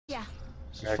Yeah.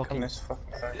 Yeah, fucking this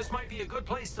fucking thing. This might be a good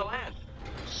place to land.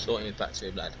 Sorting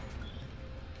factory, blood.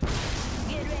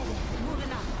 Get ready.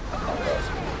 Moving up.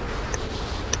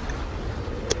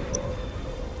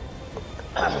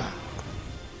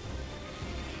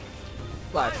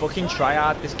 Like, fucking try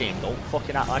hard this game. Don't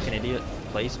fucking act like an idiot.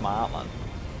 Play smart, man.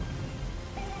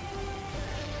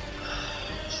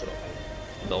 Shut up.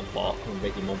 Don't bot. I'll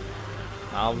make your mum.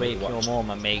 I'll rape your mum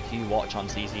and make you watch on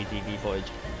CCTV footage.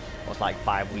 What's like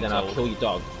 5 weeks Then I'll old. kill your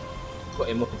dog, put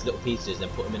him up into little pieces, then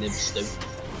put him in a stew.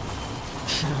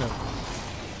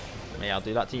 Mate, I'll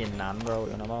do that to your nan, bro. What are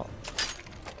you on about?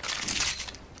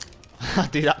 I'll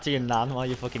do that to your nan while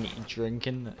you're fucking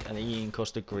drinking and eating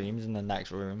custard creams in the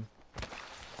next room.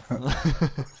 I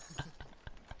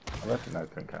reckon no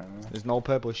drink anymore. There's no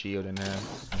purple shield in here.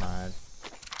 Mad.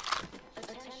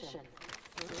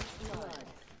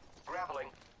 Grappling.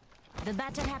 The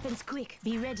battle happens quick.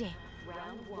 Be ready.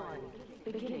 Round 1.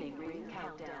 Beginning ring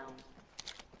countdown.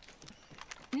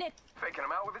 Nick. Faking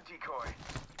him out with a decoy.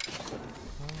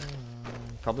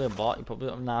 Probably a bot. You probably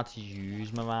don't know how to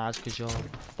use Mirage because you're a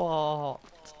bot.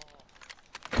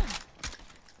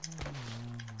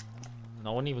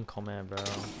 No one even come here, bro.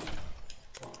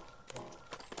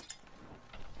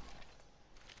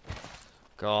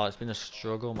 God, it's been a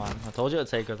struggle, man. I told you it'd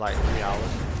take us like 3 hours,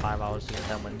 5 hours to get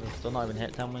 10 wins. We've still not even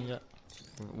hit 10 wins yet.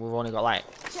 We've only got like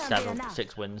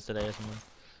 6 wins today or something.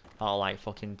 Out of like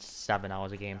fucking 7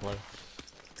 hours of gameplay.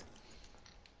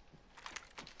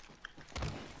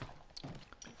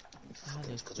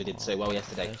 It's because we did so well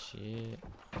yesterday. Shit.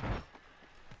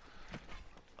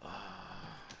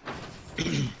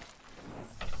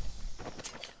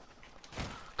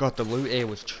 God, the loot here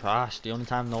was trash. The only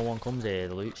time no one comes here,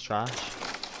 the loot's trash.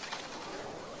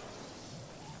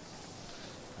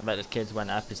 I bet the kids went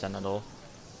epicenter though.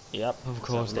 Yep, of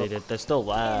course they did. They're still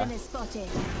there. Enemy spotted.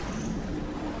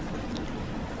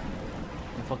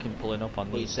 I'm fucking pulling up on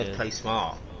Well, you these said kids. play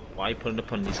smart. Why are you putting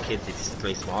up on these kids if you said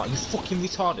play smart? Are you fucking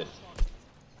retarded?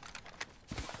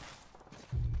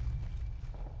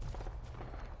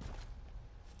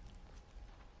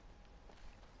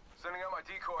 Sending out my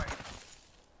decoy.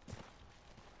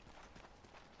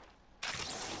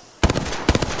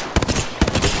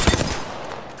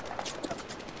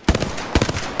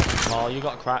 Oh, you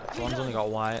got cracked. One's only got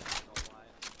white.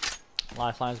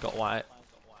 Lifeline's got white.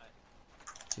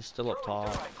 She's still up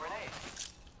top.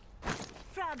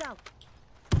 Frag out.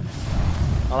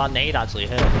 Oh, that nade actually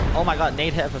hit. Oh my god,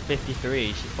 nade hit her for 53.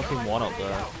 She's fucking one up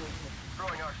there.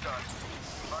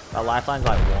 That lifeline's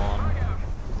like 1.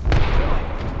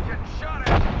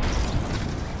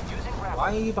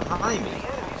 Why are you behind me? Enemies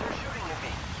are shooting at me.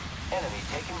 Enemy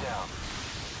taken down.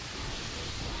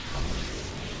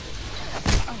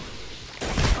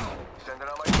 Sending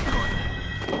out my decoy.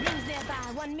 Rings nearby.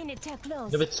 1 minute till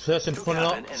close. Another person pulling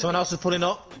up. Someone else is pulling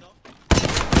up. I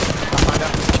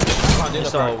can't do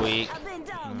It's the so front. weak. I've been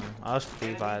down. I was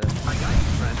free by them. I got you,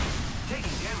 friend.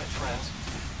 Taking damage, friends.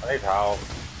 I need help.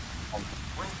 I'm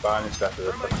burning stuff to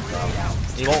the fucking ground.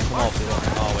 He won't come up. He won't.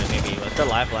 Oh wait, maybe. That's the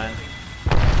lifeline.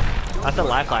 That's the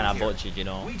lifeline I butchered, you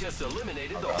know. We just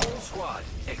eliminated the whole squad.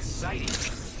 Exciting.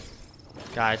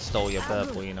 Guy stole your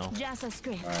purple, you know. Just a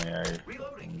script. Oh yeah,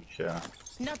 Reloading. sure.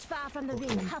 Not far from the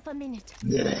ring. Half a minute.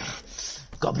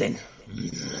 Goblin.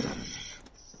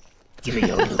 Give me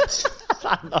your loot.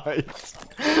 Nice.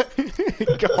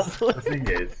 Goblin. The thing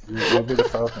is, you'll be the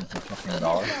first one to fucking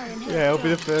die. Yeah, he'll be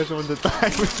the first one to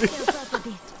die with Still got a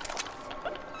bit.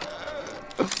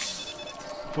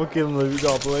 fucking loot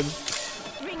goblin.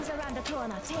 Rings around the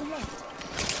corner. 10 left.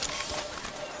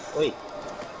 Wait.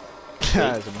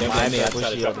 That's Don't my blame me, I purple tried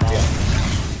to shield drop it. now.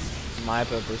 My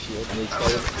purple shield. And he stole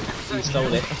it. You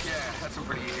stole it. Yeah, that's a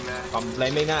pretty easy match. I'm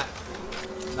blaming that.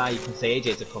 Now you can say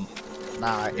AJ's a cunt.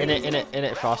 Nah, in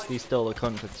it, Frosty's still the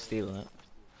cunt for stealing it.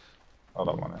 I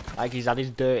don't want it. Like he's had his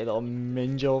dirty little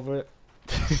minge over it.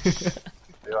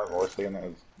 That voice being it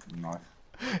is nice.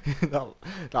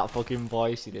 that fucking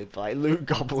voice he did, like Luke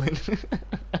Goblin.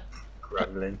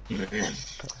 Grappling. My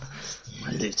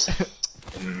loot.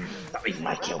 That was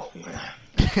my kill.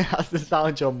 That's the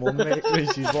sound your mum makes when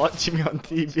she's watching me on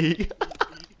TV.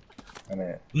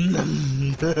 Innit?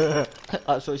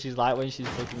 That's what she's like when she's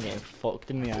fucking getting fucked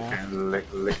in the ass. And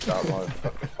licked out my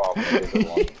fucking 5 minutes at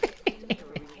once.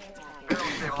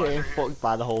 Getting fucked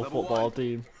by the whole football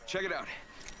team. Check it out.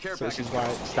 Care So she's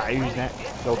package. like, start who's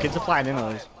next? Yo, kids are flying in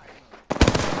on us.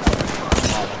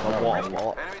 Oh, what a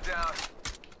lot. Enemy down.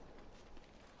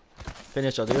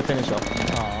 Finish her, do a finish her.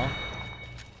 Aww.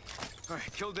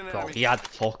 Alright, killed an Bro, enemy. he had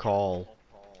fuck all.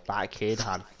 That kid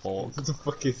had fuck. What the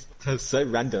fuck is... That's so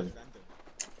random.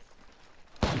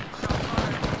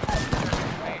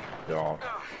 Hey, God.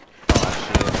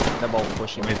 They're both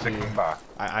pushing me Want me to too. come back?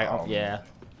 Yeah.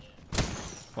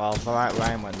 Well, if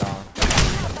Ryan went down.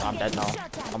 I'm dead now.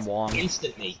 I'm warm.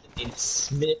 Instantly, in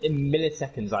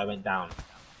milliseconds, I went down.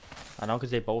 I know,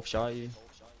 because they both shot you.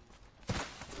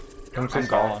 Come to I'm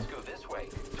gone. Go this way.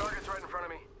 Target's right in front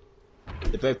of me.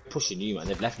 They're both pushing you, man.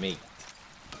 They've left me.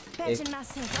 Patching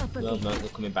myself up a Well, bit. no, they're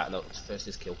coming back. Look, first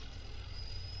is kill.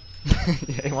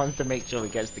 Yeah, he wants to make sure he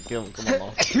gets the kill. Come on,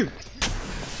 man.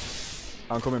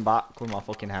 I'm coming back with my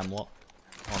fucking hemlock.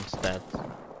 On stead.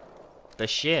 The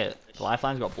shit. The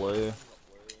lifeline's got blue.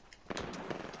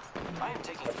 I am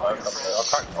taking I fire.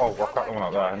 cracked the one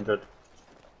up there, 100.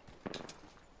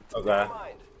 Up there.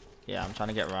 Yeah, I'm trying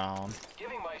to get round.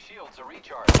 Giving my shields a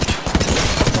recharge.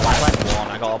 The lifeline's one.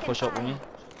 I gotta push up with me.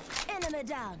 Enemy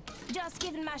down. Just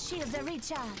giving my shields a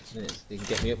recharge. Minutes. They can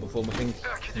get me up before my thing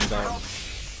comes down.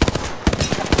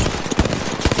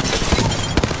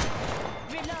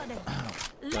 Reloading.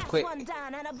 Last quick. one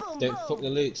down and a boom Don't fuck boom. the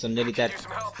loots. I'm nearly dead. Use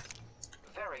some help.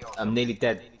 Very awesome. I'm nearly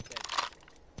dead.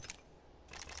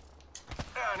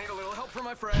 I need a little help from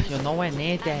my friend. You're nowhere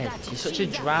near dead. You're such a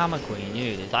drama queen,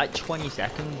 you. There's like 20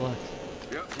 seconds left.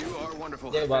 Yep, you are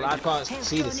wonderful. Yeah, well, I can't Thank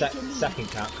see the God if you leave. second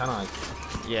count, can I?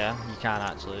 Yeah, you can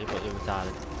actually, but you're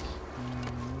retarded.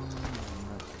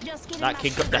 Just giving That my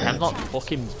kid got the shields a hemlock recharge.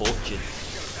 fucking butchered.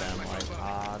 Them, like,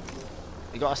 hard.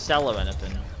 You got a cell or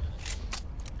anything?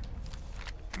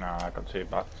 Nah, I got 2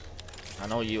 bats. I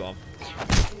know you have.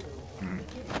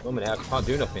 1 minute, I can't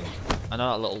do nothing. I know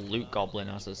that little loot goblin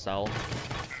has a cell.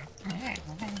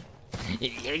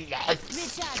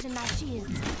 Recharging my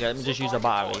shields. Yeah, let me just use a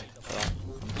battery for that.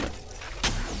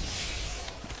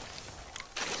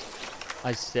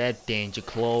 I said danger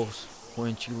close.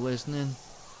 Weren't you listening?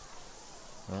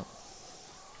 Well,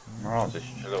 Oh, this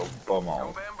little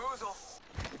bumhole. Bamboozle.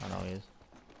 I know he is.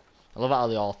 I love how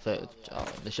they all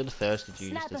they should have thirsted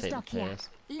you just to Sniper take stock the here. piss.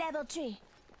 Level 3.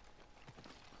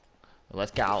 Well,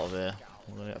 let's get out of here.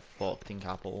 We're gonna get fucked in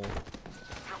capital.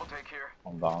 Triple take here.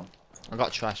 I'm down. I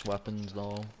got trash weapons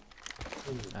though.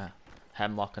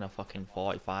 Hemlock and a fucking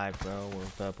 45, bro, with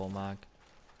a purple mag.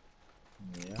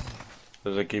 Yeah.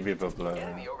 There's a Gibby bubbler.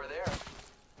 Enemy over there.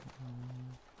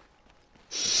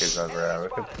 Kids over there. We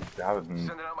could have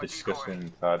a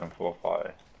disgusting 3rd and 4th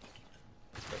fight.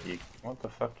 What the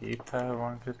fuck are you pair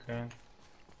one doing?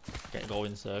 Get go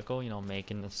in circle, you know,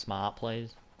 making the smart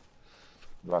plays.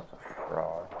 That's a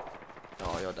fraud.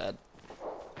 Oh, you're dead.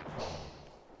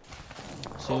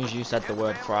 As soon as you said the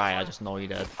word fry, I just know you're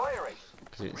dead. Firing.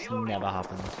 Because it's never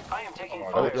happened. I am taking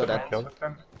Oh, fire. you're dead. Killed it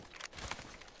then?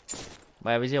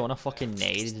 Where is he? I want a fucking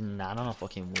nade. He's nan on a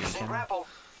fucking Using weekend. grapple.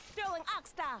 Throwing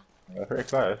Oxstar. We're pretty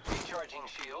close. Recharging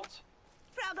shields.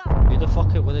 Frog up. Who the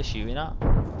fuck were they shooting at?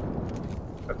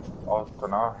 I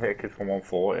don't know, I hit a kid from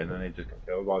 140 and then he just got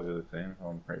killed by the other team, so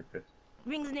I'm pretty pissed.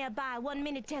 Rings nearby. 1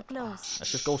 minute till close.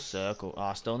 Let's just go circle. Oh,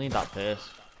 I still need that piss.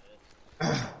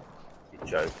 You're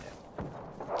joking.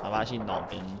 I've actually not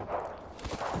been.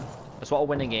 That's what I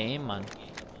win a game, man.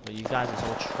 But you guys are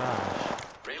so trash.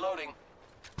 Reloading.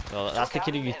 Well, that's the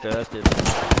kid who you thirsted.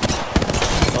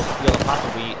 Oh, yo, the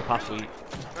past week.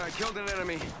 I killed an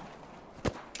enemy.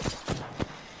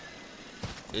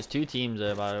 There's 2 teams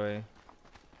there, by the way.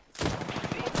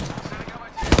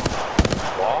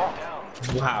 What?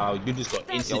 Down. Wow, you just got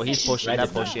instant. Yo, he's pushing, they're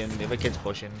shredded, man. pushing, the other kid's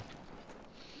pushing.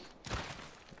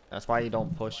 That's why you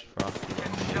don't push for us.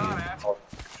 Shot at. Oh,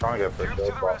 trying to get for a Troops to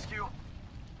kill, the but rescue.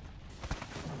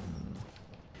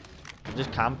 We're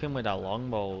just camping with our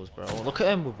longbows, bro. Look at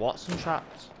him with Watson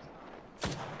traps.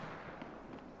 don't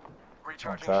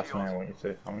Recharging sass me,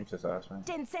 shields. I want you to sass me.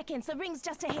 10 seconds. The ring's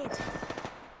just ahead.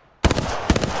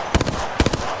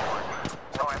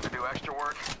 Now I have to do extra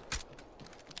work.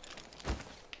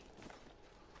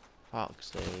 Fuck's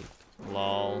sake.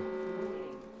 Lol.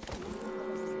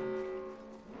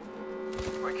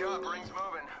 Wake up, ring's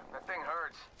moving. That thing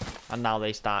hurts. And now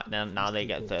they start, now they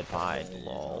get third party.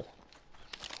 Lol.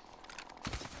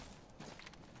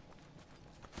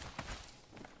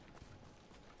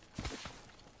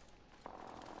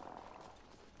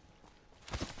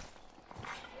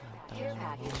 Care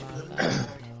package.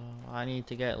 I need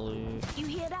to get loot. You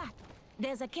hear that?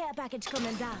 There's a care package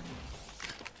coming down.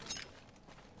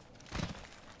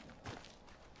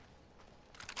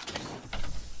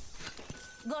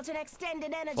 Got an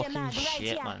extended energy Fucking mag right shit,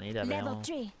 here. man, need a Level bell.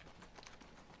 3.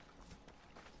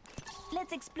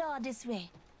 Let's explore this way.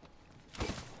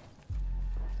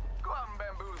 Go out and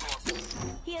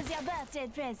bamboozle. Here's your birthday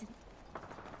present.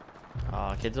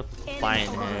 Oh, kids are flying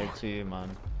here too,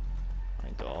 man. My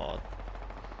god.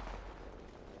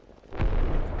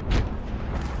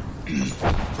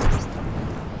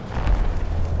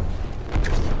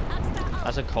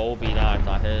 That's a Kobe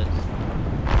that hits.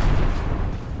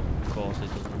 Of course it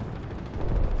doesn't.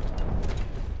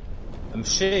 I'm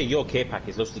sure your care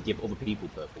package loves to give other people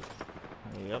purple.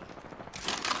 Yep.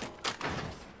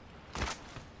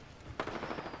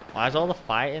 Why is all the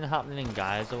fighting happening in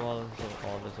Gaza all of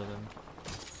a sudden?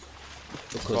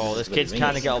 Bro, this kid's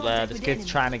trying to get up there. This kid's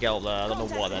trying to get up there. I don't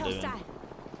know what they're doing.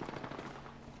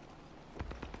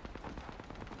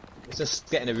 Let's just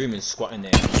get in a room and squat in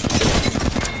there.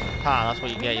 Ah, that's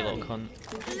what you get, you little cunt.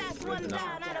 Last one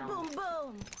down and a boom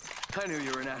boom. I knew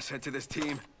you were an asset to this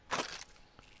team.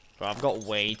 Bro, I've got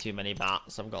way too many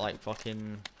bats. I've got like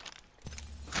fucking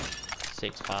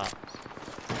 6 bats.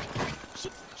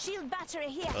 Shield battery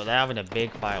here. Bro, they're having a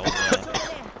big fight over there.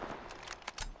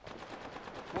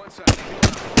 One side.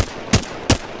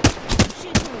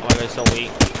 Oh my god, it's so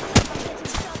weak.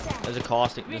 There's a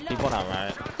caustic. There's people on that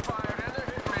right. Shots fired and they're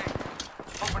hitting me.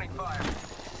 Opening fire.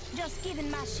 Just giving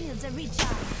my shields a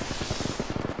recharge.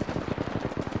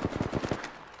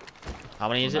 How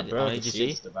many is it? How many did you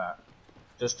see?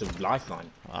 Just a lifeline.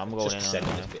 I'm going just in send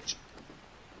on this it. bitch.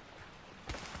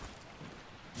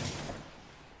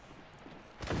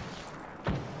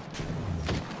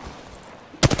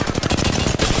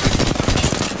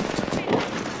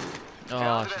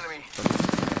 Oh,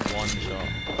 she's one shot.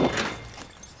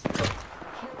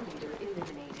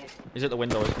 He's at the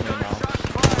window, he's coming in now.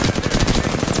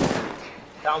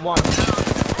 Down one.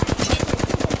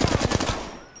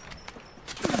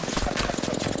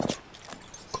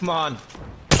 Come on.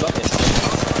 Got this.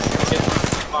 Shit.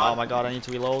 Come on. Oh my god, I need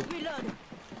to reload.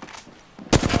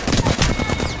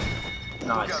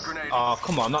 Nice. Oh,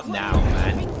 come on, not now,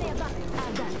 man.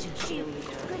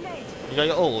 You got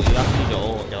your ult, you have to use your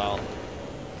ult, get out.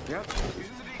 Yep.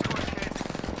 Using the decoy kit.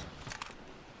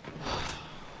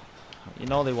 You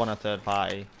know they want a third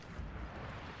party.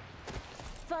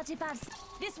 45.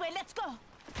 This way, let's go.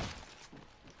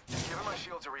 Giving my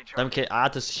shields a recharge. Them kid, I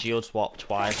had to shield swap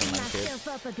twice on them kids. Myself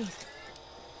up a bit.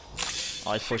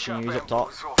 Oh, he's pushing you, he's up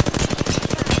top. Shots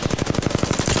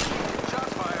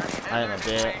fired. I am a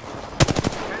bit.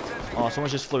 Oh,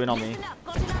 someone's just flew in on me. Listen up,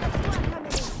 got another squad coming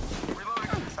in.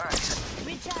 Reloading. Alright.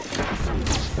 Recharging my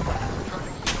shields.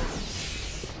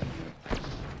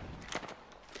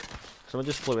 Someone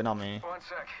just flew in on me. 1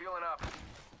 sec. Healing up.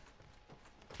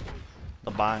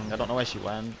 The bang, I don't know where she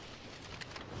went.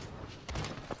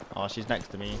 Oh, she's next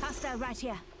to me. Hostile right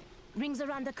here. Rings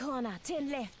around the corner. 10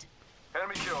 left.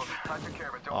 Enemy killed. I took care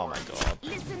of it. Don't Oh worry. my god.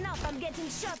 Listen up, I'm getting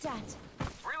shot at.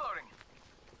 Reloading.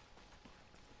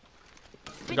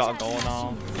 We gotta go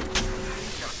now.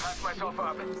 Gotta patch myself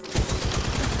up.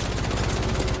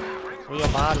 We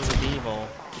are mad with the Devo.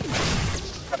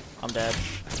 I'm dead.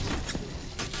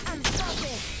 I'm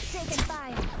spotted. Taking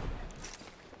fire.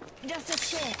 Just a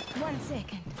sec. 1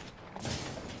 second.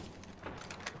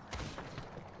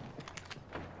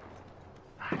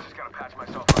 I just gotta patch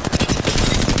myself up.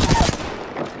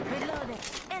 Reloaded.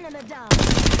 Enemy down.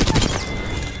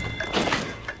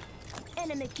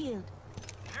 Enemy killed.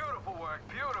 Beautiful work.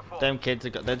 Beautiful. Them kids,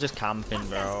 they're just camping,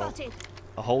 Hostile bro. spotted.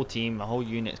 A whole team, a whole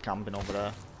unit's camping over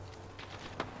there.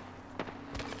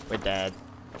 We're dead.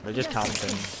 They're just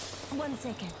camping. 1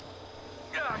 second.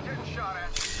 Yeah, getting shot at.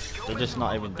 They're just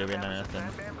not even doing anything.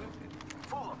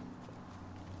 Fool 'em.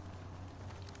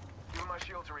 Give my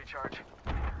shield to recharge.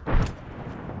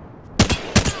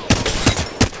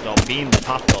 Yo, beam the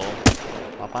top though.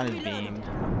 My fan is beamed.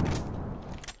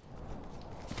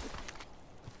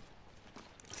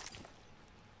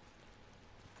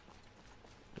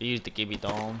 We used the Gibby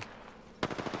Dome.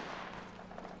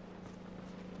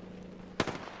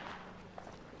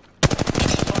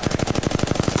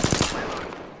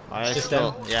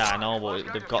 Yeah, I know,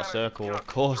 but they've got circle. Of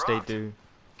course they do.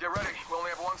 Get ready. We only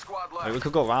have 1 squad left. Wait, we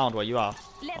could go round where you are.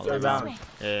 Let's Oh, go they're this way.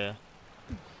 Yeah.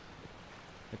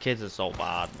 The kids are so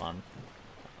bad, man.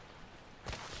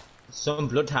 Some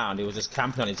bloodhound, he was just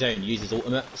camping on his own, used his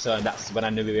ultimate, so that's when I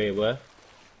knew where we were.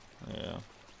 Yeah.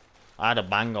 I had a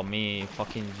bang on me.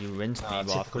 Fucking, you rinsed me, but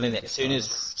Typical, innit? As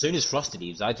soon as Frosty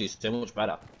leaves, I do so much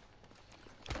better.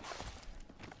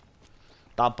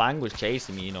 that bang was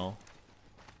chasing me, you know.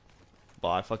 But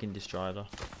I fucking destroyed her.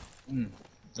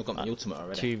 I've got my ultimate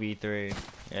already. 2v3.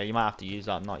 Yeah, you might have to use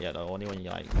that. Not yet though. Only when you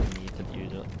like need to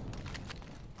use it.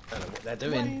 I don't know what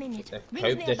they're 1 doing.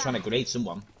 minute. They're trying to grade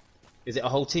someone. Is it a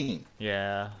whole team?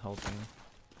 Yeah, whole thing.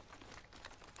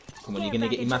 Come on, you're gonna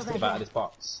get your master out of this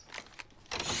box.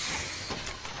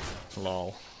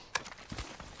 Lol.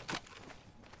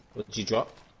 What did you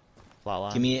drop?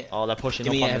 Flatline. Give me oh, they're pushing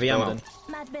give up me on heavy this ammo. building.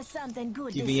 Might be something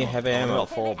good. Give this me a way. heavy I ammo. got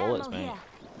 4 Heavy bullets, ammo mate. here.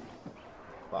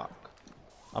 Fuck.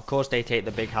 Of course they take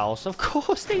the big house. Of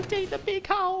course they take the big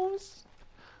house.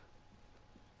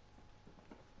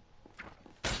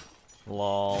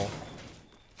 Lol.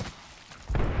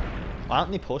 Why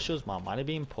don't they push us, man? Why are they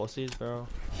being pussies, bro?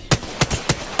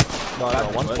 No,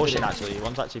 Bro, one's pushing actually.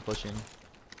 One's actually pushing.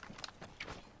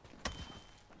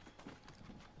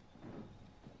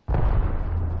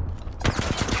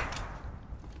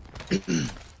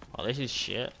 Oh, this is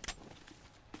shit.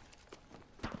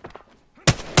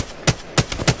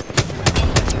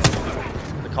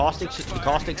 The caustic's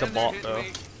a bot, bro.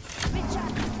 Richard,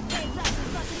 heads up,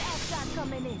 we've got an airstrike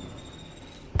coming in.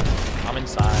 I'm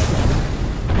inside.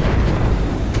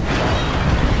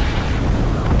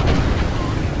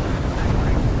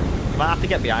 Might have to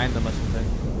get behind them or something.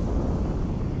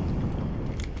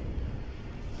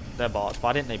 They're bots.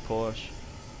 Why didn't they push?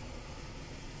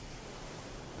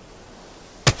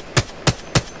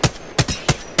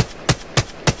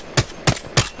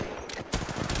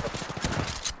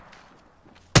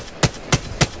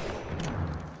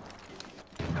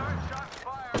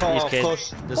 Oh, These of kids, course.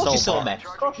 they're Of course you so saw bots. me.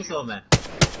 Of course you saw me.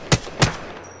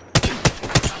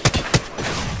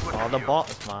 Oh, the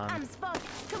bots, man. I'm spot.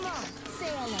 Come on,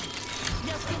 sailor.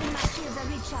 Just giving my shields a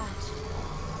recharge.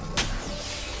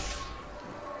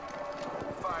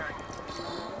 Firing.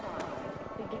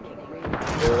 Beginning ring.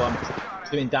 Oh,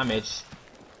 I'm doing damage.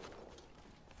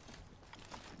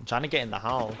 I'm trying to get in the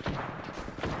house.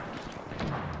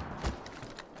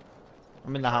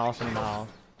 I'm in the house, I'm in the house.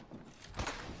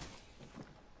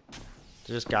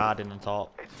 They're just guarding the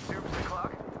top. It's 2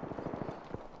 o'clock.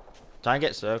 Try and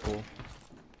get circle.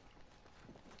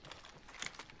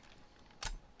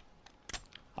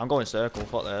 I'm going circle,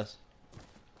 fuck this.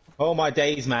 Oh my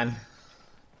days, man.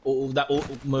 That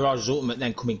Mirage's ultimate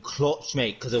then coming clutch,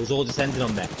 mate, because it was all descending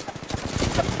on me.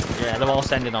 Yeah, they're all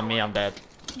sending on me, I'm dead.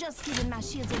 Just giving my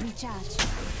shields a recharge.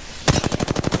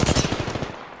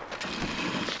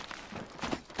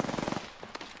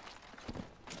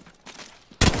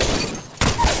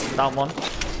 Down one.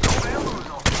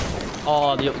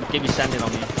 Oh, they give me sending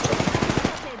on me. They're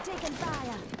taking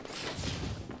fire.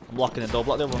 I'm blocking the door,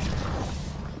 block the other one.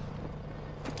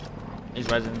 He's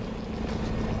resin.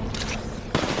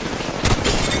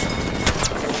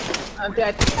 I'm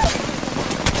dead.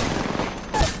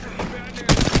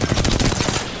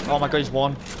 Oh my god, he's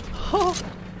one.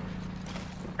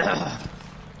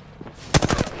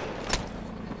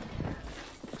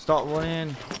 Stop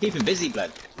running. Keep him busy,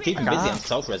 blood. Keep him busy on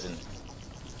self-resin.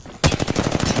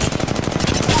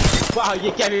 Wow,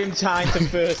 you gave him time to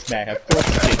first, mate. Of course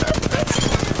you did.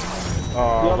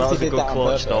 Oh, that was obviously a did good that on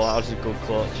clutch though, purpose. that was a good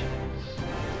clutch.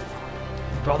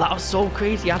 Bro, that was so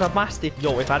crazy, I had a Mastiff.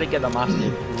 Yo, if I didn't get the Mastiff,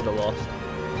 we would have lost.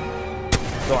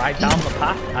 So I downed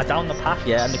the path,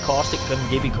 yeah, and the caustic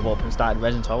and Gibby come up and started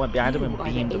resin, so I went behind him and You are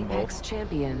the beamed them both. Apex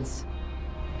champions.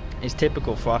 It's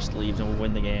typical Frost leaves and we'll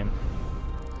win the game.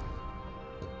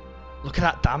 Look at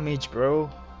that damage, bro.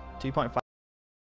 2.5.